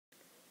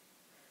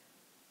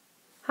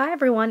Hi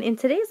everyone, in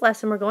today's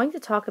lesson we're going to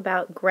talk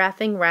about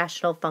graphing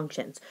rational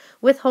functions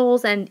with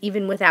holes and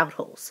even without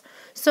holes.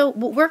 So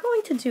what we're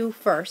going to do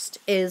first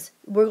is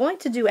we're going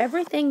to do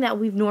everything that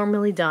we've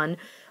normally done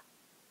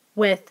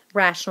with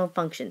rational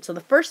functions. So the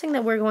first thing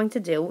that we're going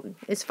to do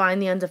is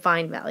find the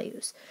undefined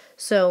values.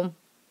 So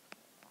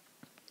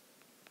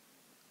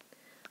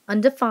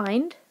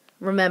undefined,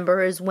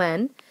 remember, is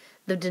when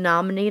the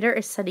denominator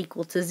is set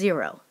equal to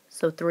 0.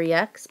 So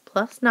 3x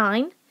plus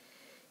 9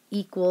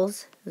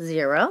 equals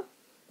 0.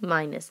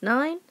 Minus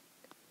 9,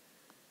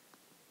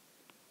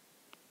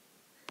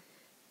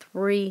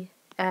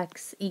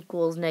 3x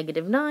equals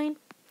negative 9,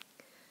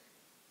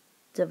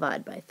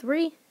 divide by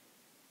 3,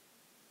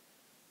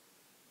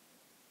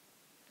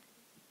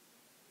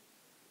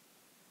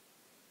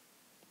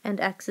 and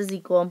x is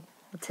equal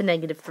to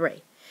negative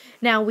 3.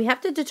 Now we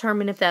have to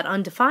determine if that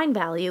undefined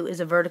value is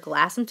a vertical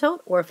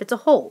asymptote or if it's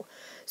a hole.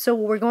 So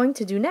what we're going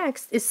to do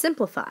next is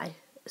simplify.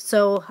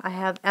 So I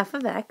have f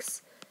of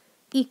x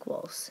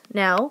equals,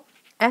 now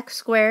x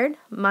squared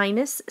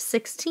minus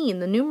 16,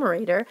 the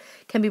numerator,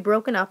 can be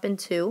broken up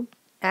into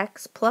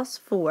x plus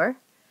 4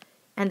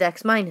 and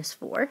x minus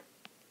 4.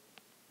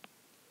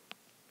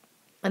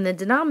 And the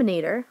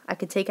denominator, I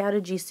could take out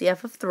a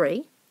GCF of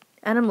 3,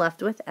 and I'm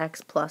left with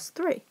x plus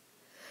 3.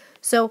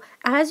 So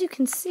as you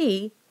can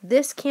see,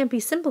 this can't be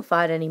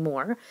simplified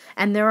anymore,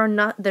 and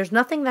there's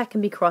nothing that can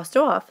be crossed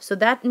off, so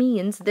that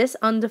means this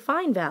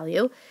undefined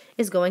value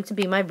is going to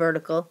be my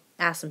vertical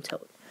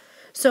asymptote.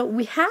 So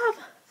we have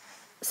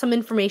some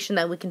information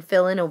that we can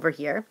fill in over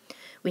here.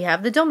 We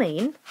have the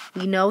domain.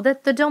 We know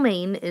that the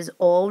domain is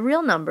all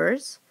real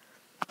numbers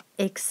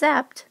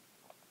except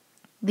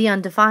the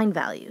undefined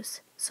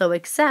values. So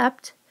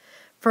except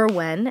for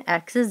when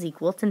x is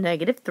equal to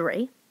negative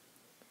 3.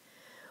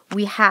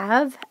 We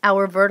have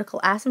our vertical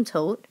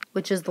asymptote,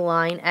 which is the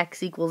line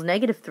x equals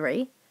negative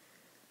 3.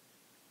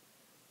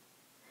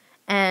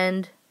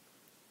 And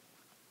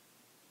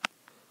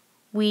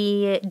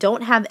we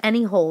don't have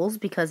any holes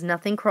because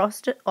nothing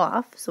crossed it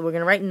off, so we're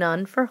going to write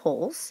none for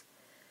holes.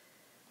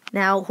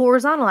 Now,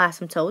 horizontal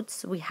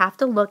asymptotes, we have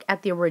to look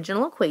at the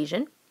original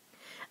equation,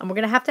 and we're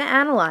going to have to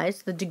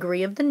analyze the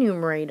degree of the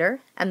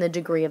numerator and the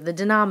degree of the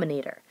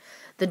denominator.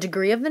 The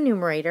degree of the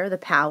numerator, the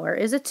power,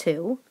 is a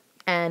 2,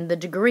 and the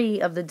degree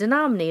of the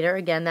denominator,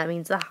 again, that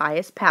means the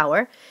highest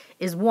power,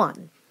 is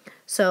 1.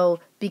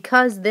 So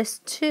because this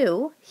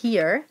 2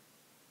 here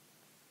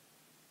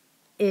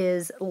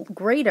is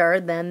greater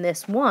than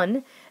this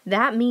 1,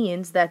 that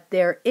means that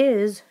there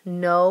is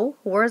no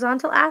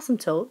horizontal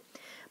asymptote,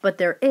 but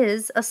there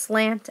is a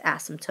slant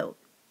asymptote.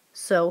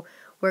 So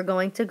we're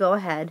going to go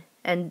ahead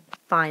and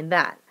find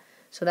that.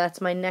 So that's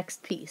my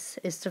next piece,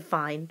 is to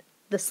find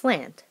the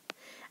slant.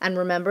 And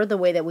remember, the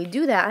way that we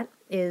do that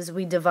is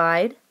we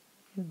divide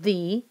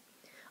the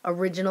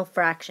original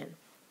fraction.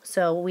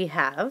 So we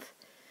have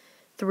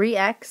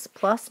 3x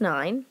plus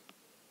 9,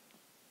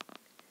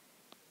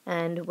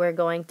 and we're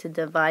going to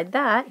divide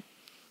that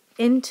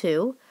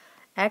into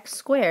x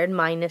squared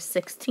minus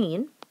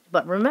 16,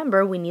 but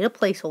remember we need a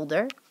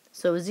placeholder,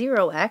 so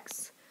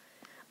 0x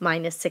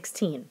minus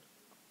 16.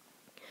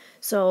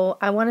 So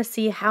I want to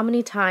see how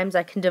many times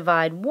I can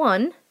divide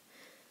 1,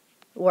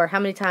 or how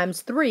many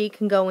times 3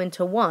 can go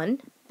into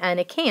 1, and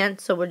it can't,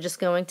 so we're just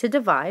going to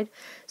divide,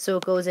 so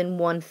it goes in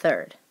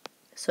 1/3.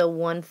 So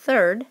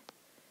 1/3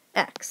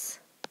 x.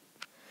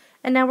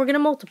 And now we're going to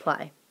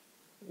multiply.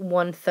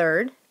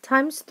 1/3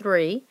 times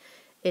 3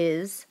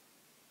 is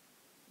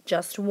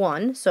just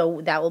 1, so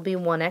that will be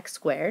 1x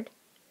squared.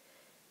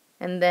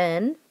 And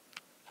then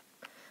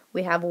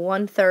we have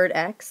 1/3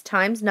 x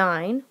times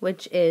 9,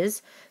 which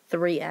is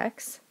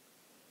 3x.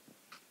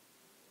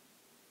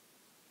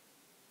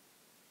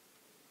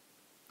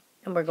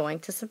 And we're going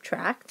to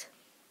subtract.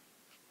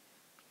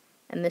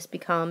 And this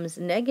becomes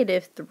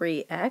negative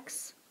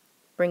 3x.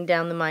 Bring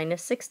down the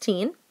minus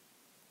 16.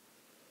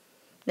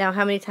 Now,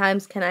 how many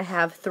times can I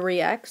have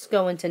 3x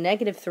go into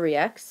negative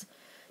 3x?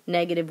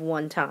 Negative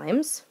 1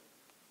 times.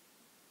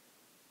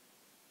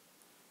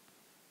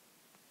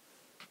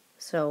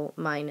 So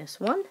minus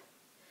 1.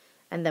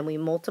 And then we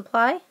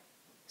multiply.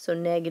 So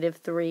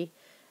negative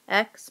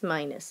 3x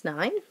minus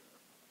 9.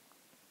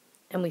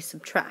 And we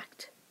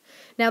subtract.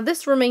 Now,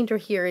 this remainder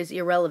here is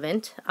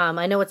irrelevant.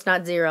 I know it's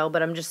not 0,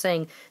 but I'm just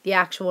saying the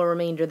actual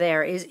remainder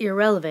there is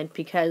irrelevant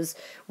because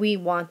we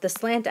want the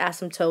slant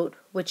asymptote,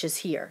 which is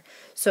here.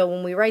 So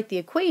when we write the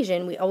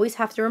equation, we always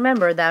have to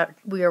remember that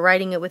we are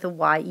writing it with a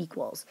y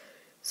equals.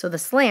 So the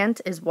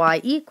slant is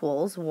y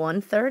equals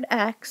 1/3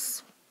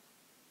 x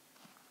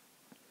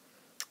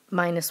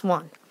minus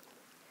 1.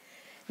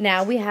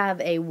 Now we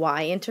have a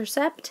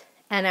y-intercept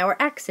and our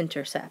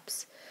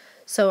x-intercepts.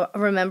 So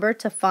remember,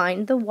 to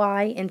find the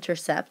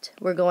y-intercept,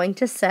 we're going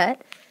to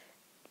set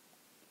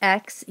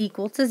x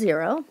equal to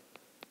 0.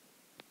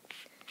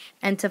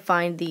 And to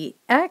find the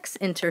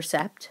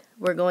x-intercept,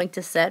 we're going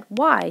to set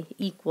y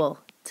equal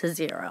to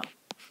 0.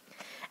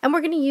 And we're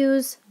going to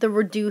use the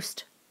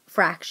reduced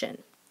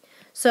fraction.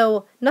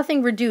 So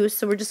nothing reduced,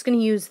 so we're just going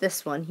to use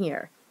this one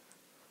here.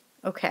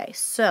 Okay,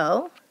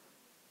 so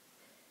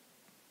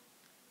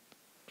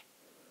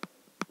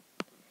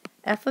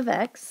f of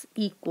x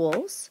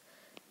equals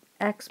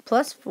x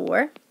plus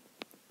 4,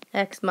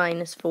 x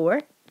minus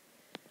 4,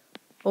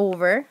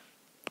 over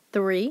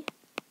 3,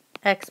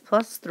 x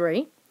plus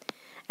 3.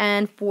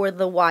 And for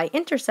the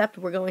y-intercept,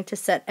 we're going to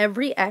set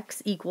every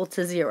x equal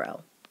to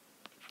 0.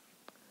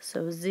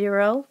 So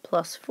 0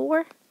 plus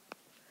 4,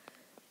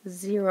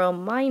 0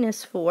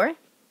 minus 4,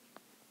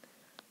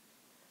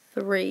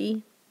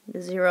 3,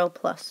 0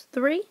 plus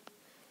 3.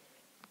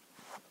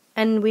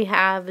 And we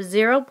have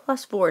 0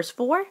 plus 4 is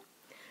 4.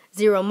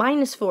 0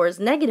 minus 4 is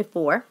negative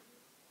 4.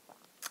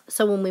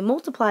 So when we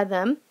multiply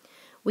them,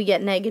 we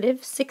get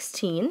negative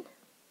 16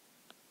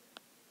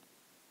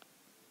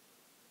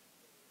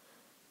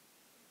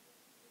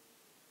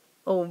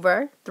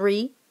 over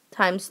 3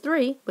 times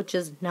 3, which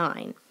is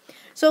 9.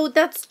 So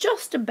that's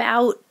just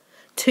about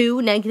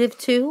 2, negative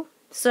 2.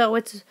 So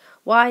it's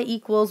y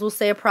equals, we'll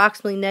say,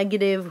 approximately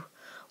negative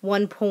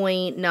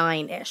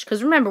 1.9-ish.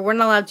 Because remember, we're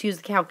not allowed to use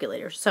the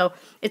calculator. So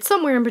it's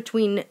somewhere in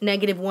between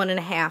negative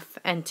 1.5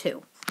 and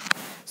 2.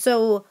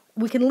 So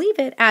we can leave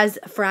it as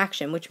a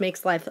fraction, which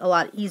makes life a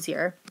lot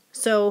easier.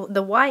 So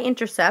the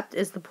y-intercept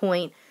is the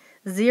point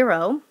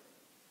 0,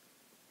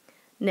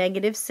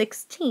 negative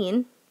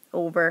 16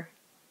 over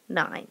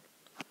 9.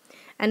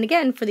 And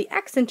again, for the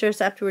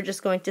x-intercept, we're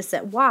just going to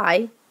set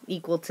y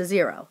equal to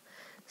 0.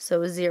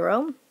 So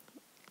 0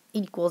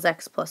 equals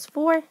x plus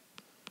 4,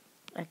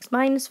 x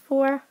minus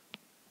 4,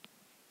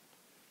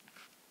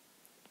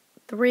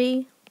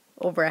 3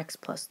 over x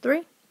plus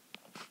 3.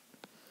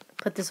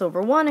 Put this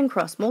over 1 and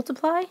cross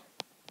multiply.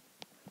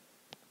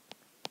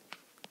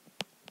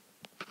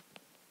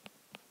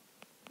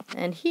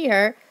 And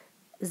here,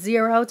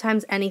 0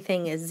 times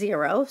anything is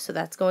 0, so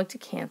that's going to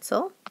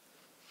cancel.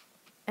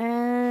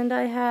 And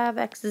I have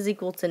x is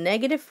equal to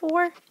negative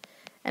 4,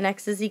 and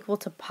x is equal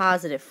to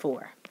positive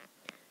 4.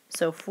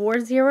 So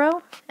 4,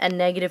 0, and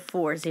negative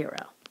 4, 0.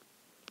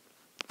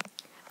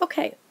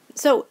 Okay,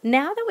 so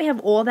now that we have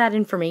all that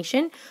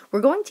information, we're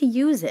going to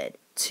use it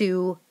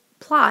to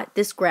plot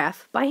this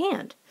graph by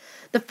hand.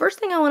 The first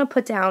thing I want to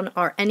put down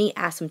are any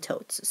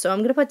asymptotes. So I'm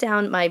going to put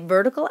down my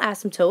vertical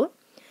asymptote,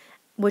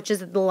 which is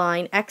the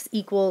line x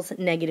equals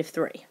negative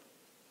 3.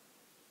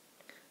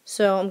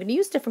 So I'm going to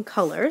use different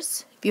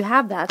colors. If you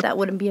have that, that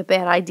wouldn't be a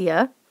bad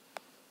idea.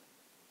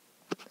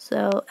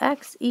 So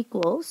x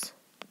equals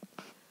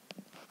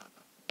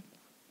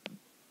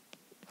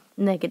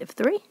negative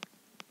 3.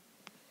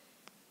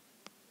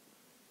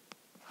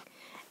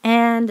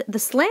 And the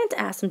slant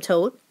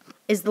asymptote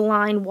is the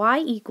line y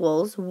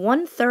equals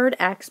 1/3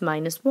 x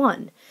minus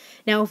 1.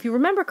 Now, if you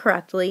remember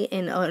correctly,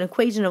 in an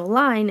equation of a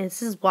line,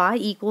 this is y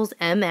equals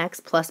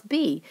mx plus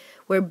b,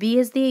 where b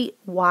is the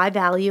y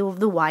value of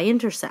the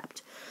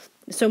y-intercept.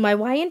 So my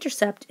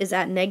y-intercept is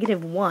at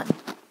negative 1.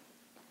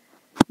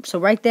 So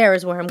right there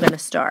is where I'm going to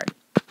start.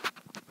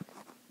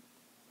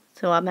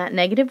 So I'm at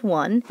negative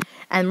 1.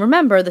 And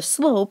remember, the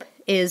slope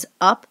is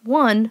up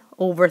 1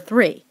 over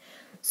 3.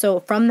 So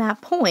from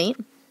that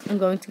point, I'm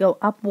going to go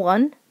up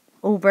 1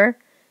 over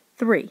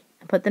 3.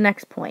 And put the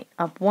next point,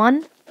 up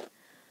 1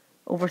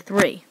 over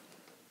 3.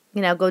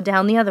 You now go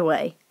down the other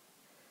way.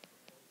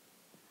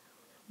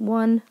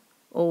 1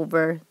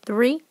 over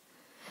 3.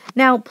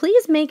 Now,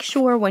 please make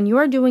sure when you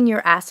are doing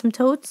your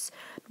asymptotes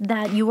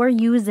that you are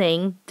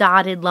using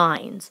dotted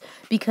lines,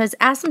 because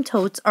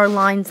asymptotes are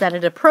lines that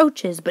it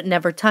approaches but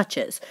never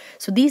touches.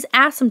 So these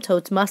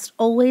asymptotes must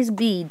always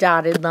be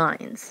dotted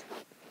lines.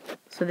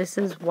 So this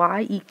is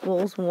y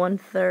equals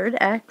 1/3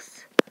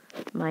 x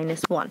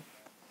minus 1.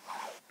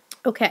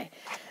 Okay,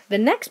 the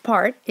next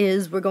part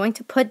is we're going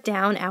to put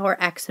down our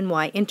x and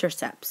y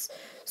intercepts.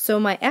 So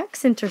my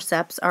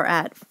x-intercepts are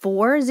at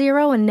 4,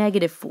 0 and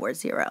negative 4,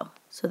 0.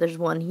 So there's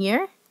one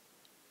here,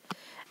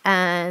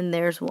 and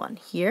there's one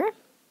here.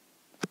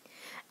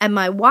 And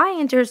my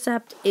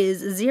y-intercept is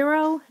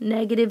 0,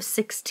 negative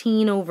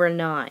 16 over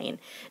 9.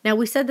 Now,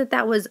 we said that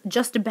that was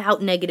just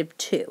about negative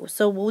 2.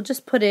 So we'll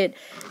just put it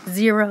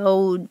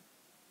 0,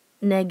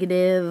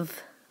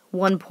 negative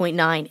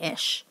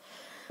 1.9-ish.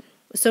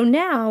 So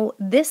now,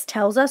 this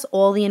tells us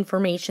all the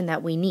information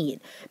that we need,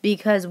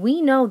 because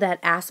we know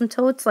that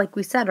asymptotes, like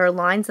we said, are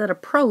lines that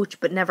approach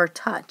but never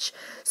touch.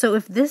 So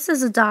if this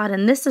is a dot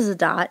and this is a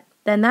dot,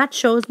 then that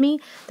shows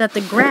me that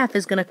the graph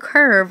is going to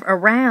curve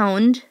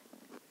around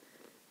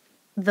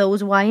those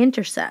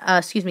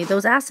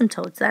those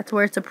asymptotes. That's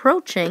where it's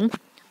approaching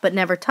but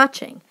never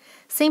touching.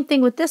 Same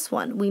thing with this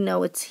one. We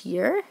know it's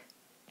here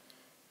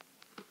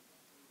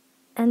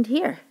and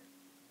here.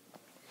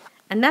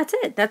 And that's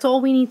it. That's all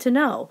we need to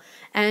know.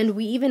 And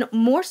we even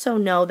more so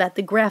know that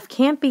the graph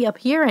can't be up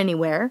here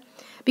anywhere,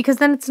 because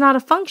then it's not a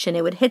function.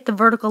 It would hit the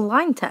vertical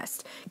line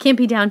test. Can't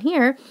be down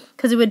here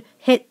because it would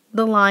hit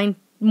the line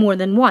more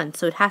than once.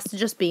 So it has to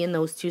just be in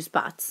those two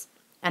spots.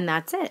 And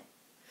that's it.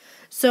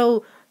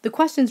 So the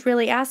question's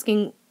really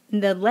asking,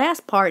 the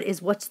last part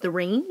is what's the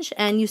range?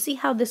 And you see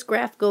how this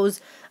graph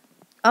goes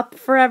up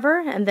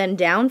forever and then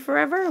down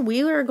forever?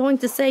 We are going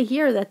to say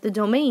here that the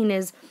domain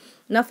is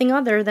nothing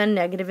other than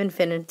negative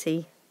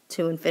infinity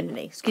to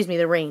infinity. Excuse me,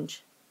 the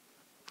range.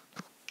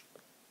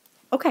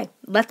 Okay,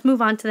 let's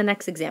move on to the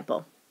next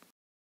example.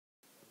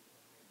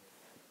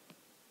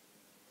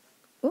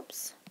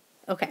 Oops.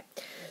 Okay,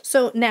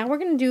 so now we're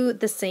going to do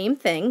the same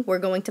thing. We're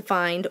going to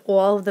find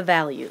all of the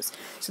values.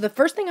 So the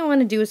first thing I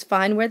want to do is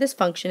find where this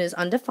function is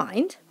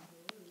undefined.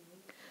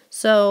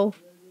 So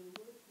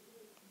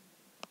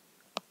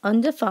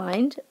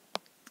undefined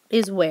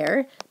is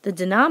where the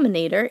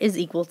denominator is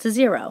equal to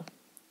 0.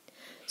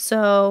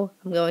 So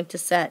I'm going to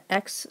set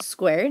x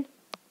squared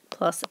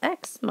plus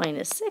x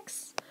minus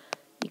 6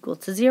 equal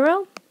to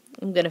 0.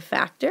 I'm going to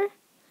factor.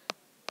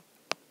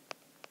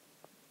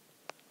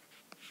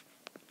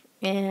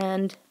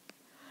 And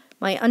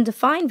my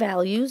undefined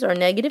values are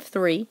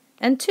 -3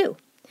 and 2.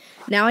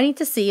 Now I need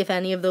to see if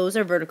any of those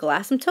are vertical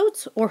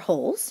asymptotes or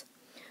wholes.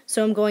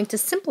 So I'm going to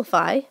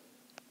simplify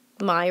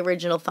my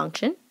original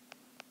function.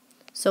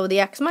 So the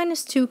x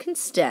minus 2 can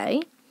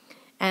stay,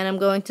 and I'm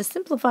going to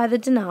simplify the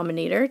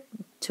denominator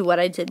to what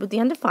I did with the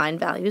undefined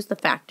values, the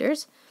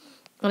factors.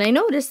 And I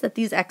notice that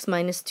these x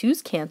minus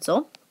 2's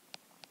cancel,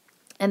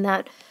 and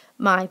that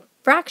my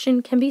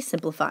fraction can be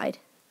simplified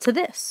to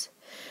this.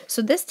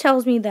 So this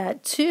tells me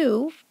that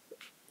 2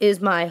 is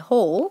my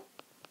whole,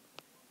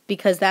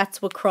 because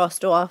that's what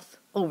crossed off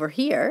over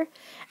here,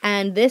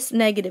 and this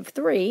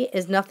 -3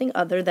 is nothing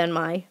other than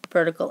my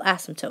vertical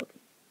asymptote.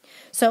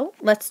 So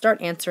let's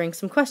start answering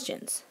some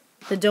questions.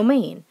 The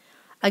domain,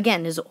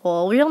 again, is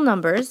all real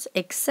numbers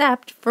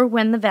except for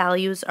when the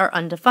values are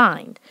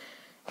undefined,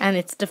 and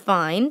it's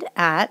defined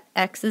at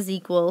x is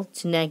equal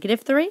to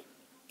 -3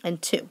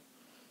 and 2.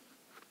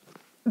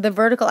 The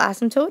vertical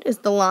asymptote is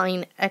the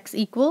line x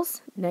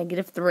equals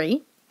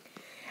 -3,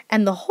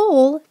 and the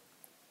whole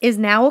is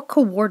now a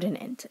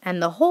coordinate,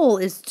 and the whole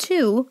is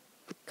 2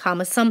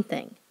 comma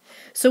something.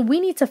 So we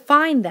need to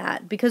find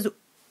that, because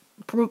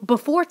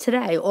before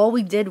today, all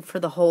we did for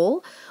the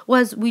whole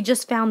was we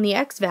just found the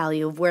x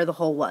value of where the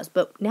whole was,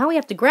 but now we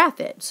have to graph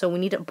it, so we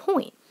need a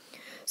point.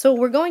 So what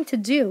we're going to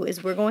do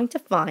is we're going to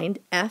find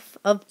f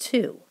of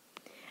 2,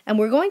 and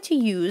we're going to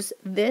use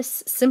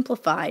this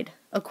simplified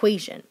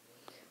equation.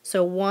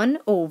 So 1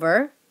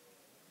 over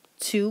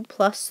 2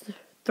 plus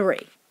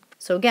 3.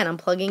 So again, I'm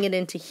plugging it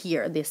into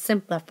here, the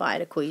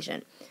simplified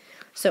equation.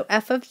 So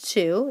f of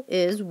 2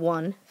 is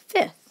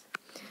 1/5.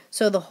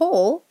 So the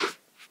whole,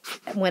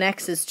 when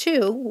x is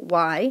 2,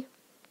 y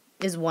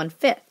is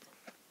 1/5.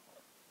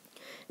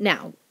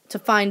 Now, to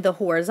find the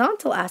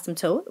horizontal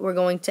asymptote, we're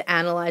going to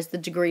analyze the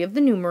degree of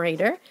the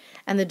numerator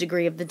and the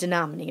degree of the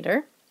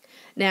denominator.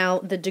 Now,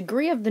 the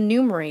degree of the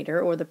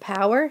numerator, or the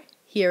power,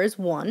 here is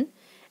 1,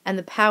 and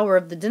the power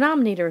of the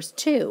denominator is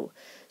 2.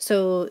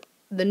 So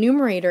the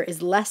numerator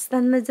is less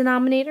than the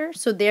denominator,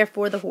 so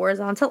therefore the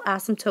horizontal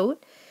asymptote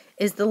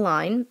is the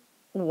line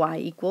y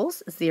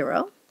equals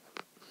 0,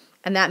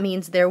 and that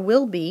means there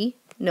will be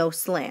no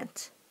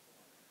slant.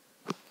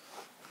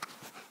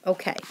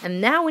 Okay,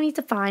 and now we need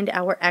to find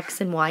our x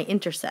and y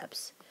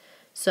intercepts.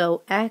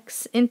 So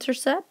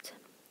x-intercept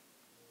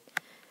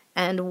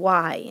and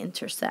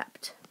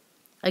y-intercept.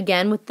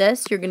 Again, with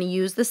this, you're going to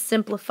use the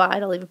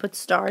simplified, I'll even put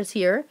stars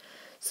here,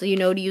 so you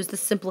know to use the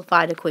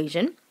simplified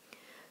equation.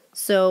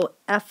 So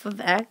f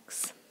of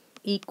x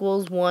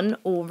equals 1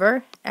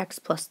 over x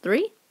plus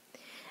 3.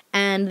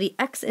 And the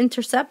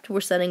x-intercept,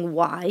 we're setting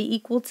y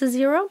equal to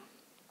 0.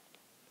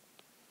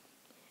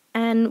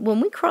 And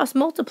when we cross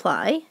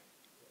multiply,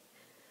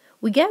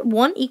 we get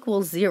 1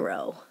 equals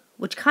 0,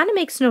 which kind of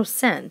makes no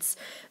sense,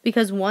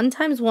 because 1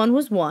 times 1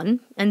 was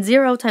 1, and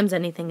 0 times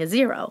anything is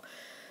 0.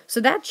 So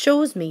that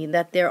shows me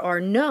that there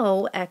are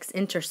no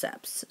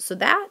x-intercepts. So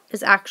that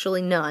is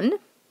actually none.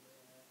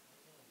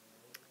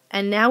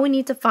 And now we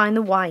need to find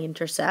the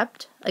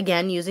y-intercept,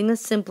 again using the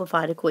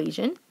simplified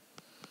equation.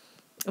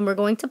 And we're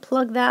going to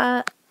plug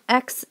that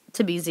x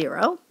to be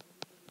 0.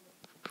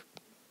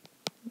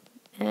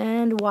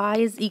 And y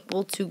is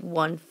equal to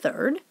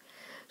 1/3.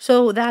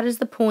 So that is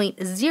the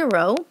point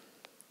 0,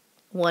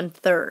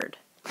 1/3.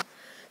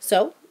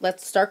 So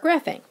let's start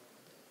graphing.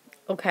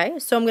 Okay,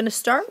 so I'm going to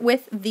start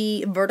with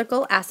the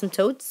vertical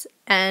asymptotes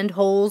and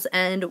wholes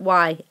and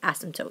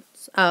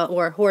y-asymptotes,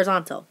 or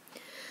horizontal.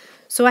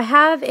 So I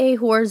have a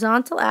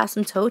horizontal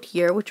asymptote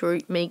here, which we're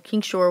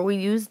making sure we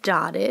use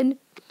dotted.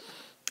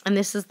 And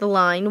this is the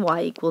line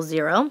y equals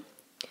 0.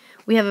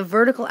 We have a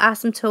vertical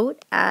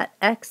asymptote at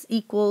x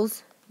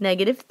equals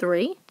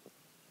 -3.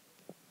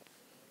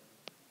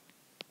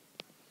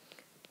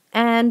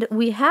 And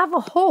we have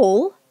a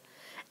whole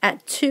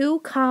at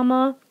 2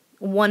 comma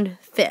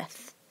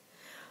 1/5.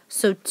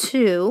 So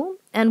 2,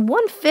 and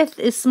 1/5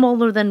 is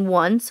smaller than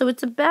 1, so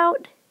it's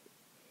about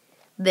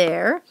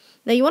there.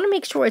 Now you want to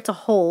make sure it's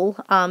a whole.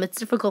 It's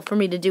difficult for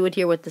me to do it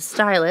here with the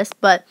stylus,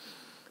 but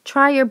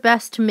try your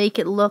best to make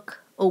it look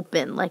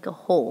open, like a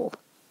hole,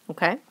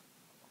 okay?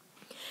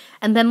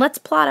 And then let's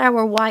plot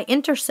our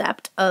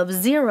y-intercept of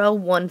 0,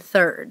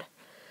 1/3.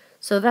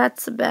 So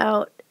that's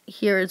about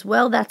here as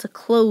well. That's a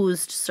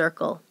closed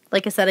circle.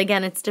 Like I said,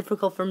 again, it's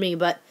difficult for me,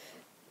 but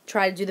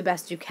try to do the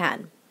best you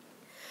can.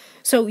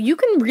 So you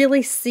can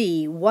really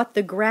see what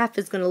the graph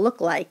is going to look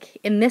like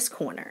in this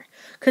corner,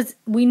 because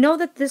we know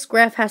that this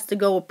graph has to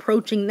go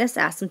approaching this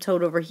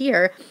asymptote over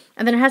here,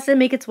 and then it has to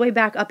make its way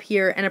back up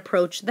here and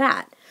approach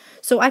that.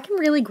 So I can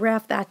really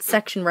graph that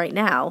section right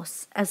now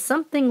as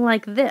something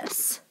like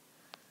this.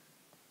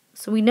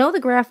 So we know the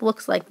graph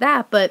looks like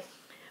that, but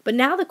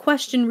now the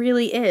question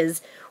really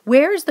is,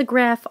 where's the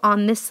graph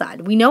on this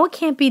side? We know it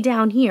can't be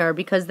down here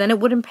because then it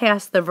wouldn't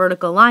pass the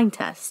vertical line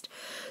test.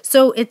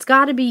 So it's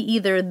got to be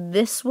either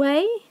this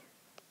way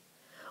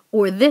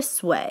or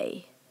this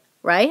way,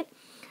 right?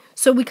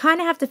 So we kind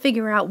of have to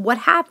figure out what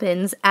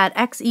happens at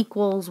x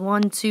equals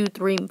 1, 2,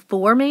 3,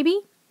 4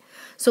 maybe.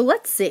 So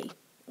let's see.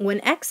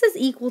 When x is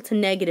equal to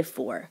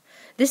 -4,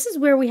 this is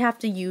where we have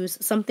to use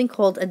something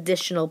called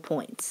additional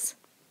points.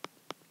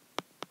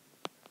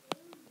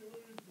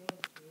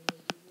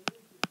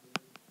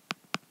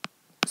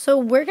 So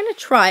we're going to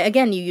try,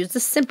 again, you use the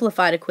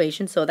simplified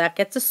equation, so that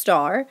gets a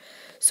star.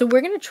 So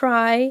we're going to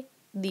try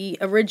the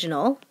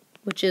original,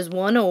 which is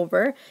 1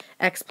 over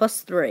x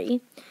plus 3,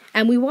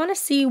 and we want to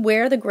see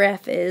where the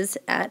graph is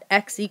at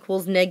x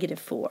equals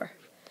 -4.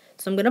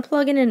 So I'm going to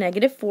plug in a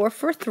 -4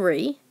 for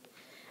 3,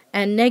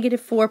 and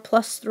 -4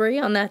 plus 3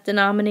 on that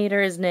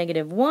denominator is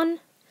 -1.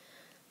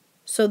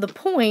 So the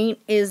point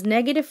is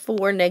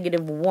 -4,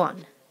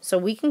 -1. So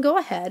we can go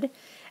ahead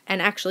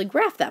and actually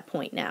graph that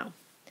point now.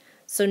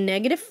 So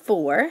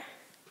 -4,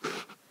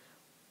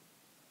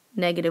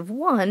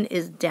 -1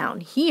 is down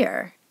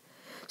here.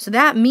 So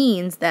that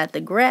means that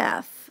the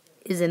graph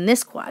is in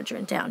this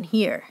quadrant down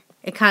here.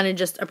 It kind of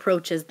just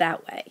approaches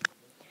that way.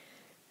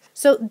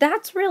 So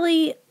that's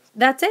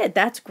it.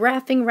 That's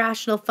graphing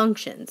rational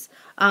functions.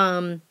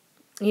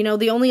 You know,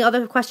 the only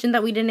other question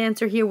that we didn't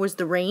answer here was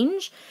the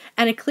range,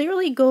 and it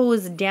clearly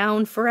goes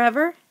down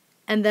forever,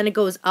 and then it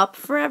goes up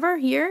forever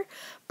here,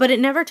 but it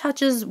never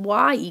touches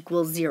y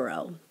equals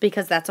 0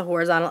 because that's a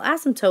horizontal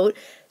asymptote.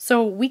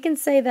 So we can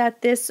say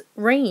that this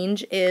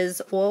range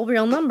is all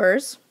real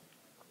numbers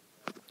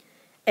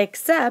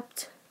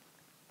except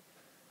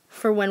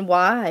for when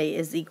y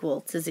is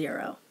equal to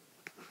 0.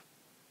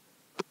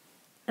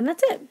 And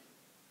that's it.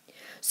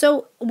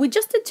 So we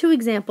just did 2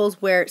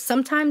 examples where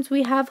sometimes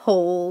we have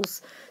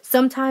holes,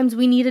 sometimes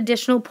we need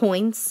additional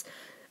points,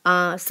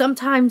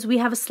 sometimes we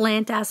have a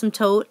slant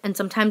asymptote, and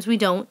sometimes we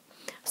don't.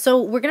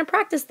 So we're going to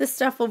practice this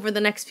stuff over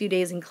the next few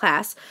days in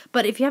class,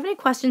 but if you have any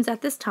questions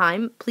at this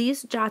time,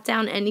 please jot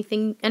down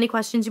any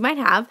questions you might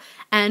have,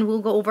 and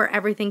we'll go over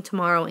everything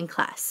tomorrow in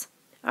class.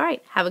 All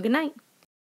right, have a good night.